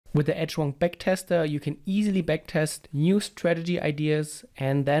With the Edgewonk backtester, you can easily backtest new strategy ideas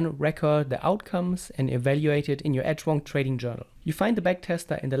and then record the outcomes and evaluate it in your Edgewonk trading journal. You find the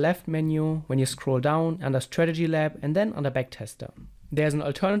backtester in the left menu when you scroll down under Strategy Lab and then under Backtester. There's an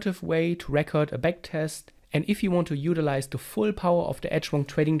alternative way to record a backtest, and if you want to utilize the full power of the Edgewonk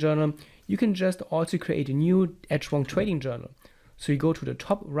trading journal, you can just also create a new Edgewonk trading journal. So you go to the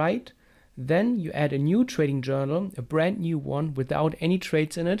top right, then you add a new trading journal, a brand new one without any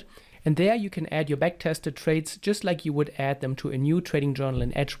trades in it, and there you can add your backtested trades just like you would add them to a new trading journal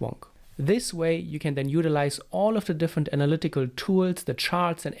in Edgewonk. This way you can then utilize all of the different analytical tools, the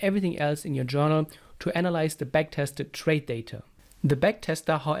charts and everything else in your journal to analyze the backtested trade data. The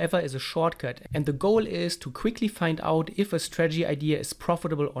backtester, however, is a shortcut, and the goal is to quickly find out if a strategy idea is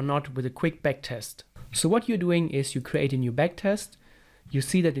profitable or not with a quick backtest. So what you're doing is you create a new backtest. You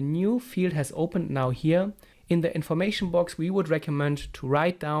see that a new field has opened now here. In the information box, we would recommend to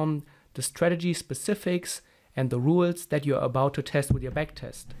write down the strategy specifics and the rules that you're about to test with your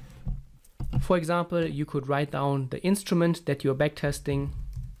backtest. For example, you could write down the instrument that you're backtesting.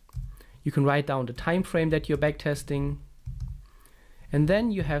 You can write down the time frame that you're backtesting. And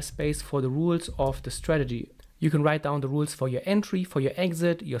then you have space for the rules of the strategy. You can write down the rules for your entry, for your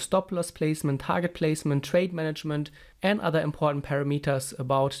exit, your stop loss placement, target placement, trade management, and other important parameters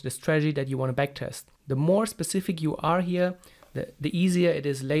about the strategy that you want to backtest. The more specific you are here, the easier it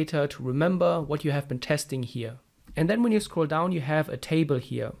is later to remember what you have been testing here. And then when you scroll down, you have a table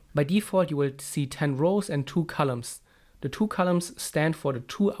here. By default, you will see 10 rows and 2 columns. The 2 columns stand for the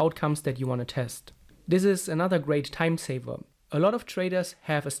 2 outcomes that you want to test. This is another great time saver. A lot of traders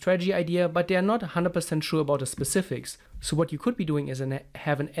have a strategy idea, but they are not 100% sure about the specifics. So what you could be doing is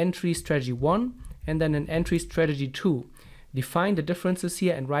have an entry strategy 1 and then an entry strategy 2. Define the differences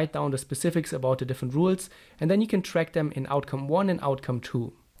here and write down the specifics about the different rules, and then you can track them in outcome 1 and outcome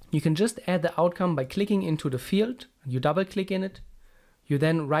 2. You can just add the outcome by clicking into the field. You double click in it. You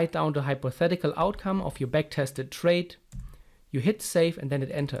then write down the hypothetical outcome of your backtested trade. You hit save and then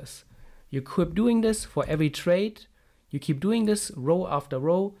it enters. You keep doing this for every trade. You keep doing this row after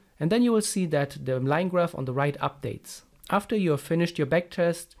row, and then you will see that the line graph on the right updates. After you have finished your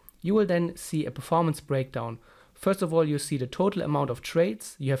backtest, you will then see a performance breakdown. First of all, you see the total amount of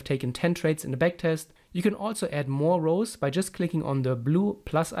trades. You have taken 10 trades in the backtest. You can also add more rows by just clicking on the blue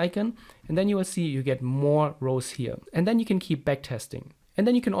plus icon, and then you will see you get more rows here. And then you can keep backtesting. And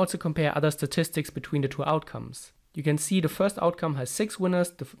then you can also compare other statistics between the 2 outcomes. You can see the first outcome has 6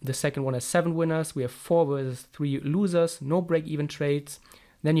 winners, the second one has 7 winners, we have 4 versus 3 losers, no break-even trades.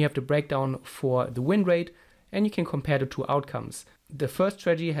 Then you have the breakdown for the win rate, and you can compare the 2 outcomes. The first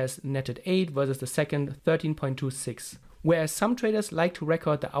strategy has netted 8 versus the second 13.26. Whereas some traders like to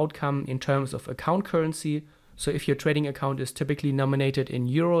record the outcome in terms of account currency, so if your trading account is typically nominated in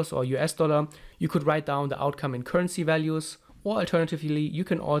euros or US dollar, you could write down the outcome in currency values, or alternatively, you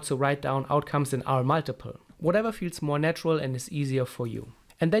can also write down outcomes in R multiple. Whatever feels more natural and is easier for you.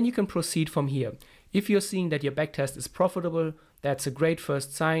 And then you can proceed from here. If you're seeing that your backtest is profitable, that's a great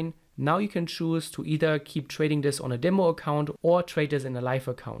first sign. Now you can choose to either keep trading this on a demo account or trade this in a live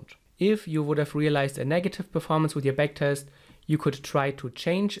account. If you would have realized a negative performance with your backtest, you could try to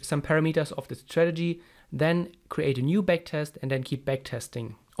change some parameters of the strategy, then create a new backtest and then keep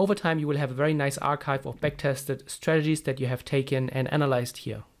backtesting. Over time, you will have a very nice archive of backtested strategies that you have taken and analyzed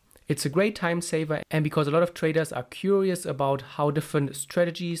here. It's a great time saver, and because a lot of traders are curious about how different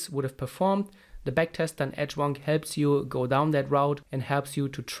strategies would have performed, the backtester and Edgewonk helps you go down that route and helps you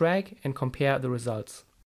to track and compare the results.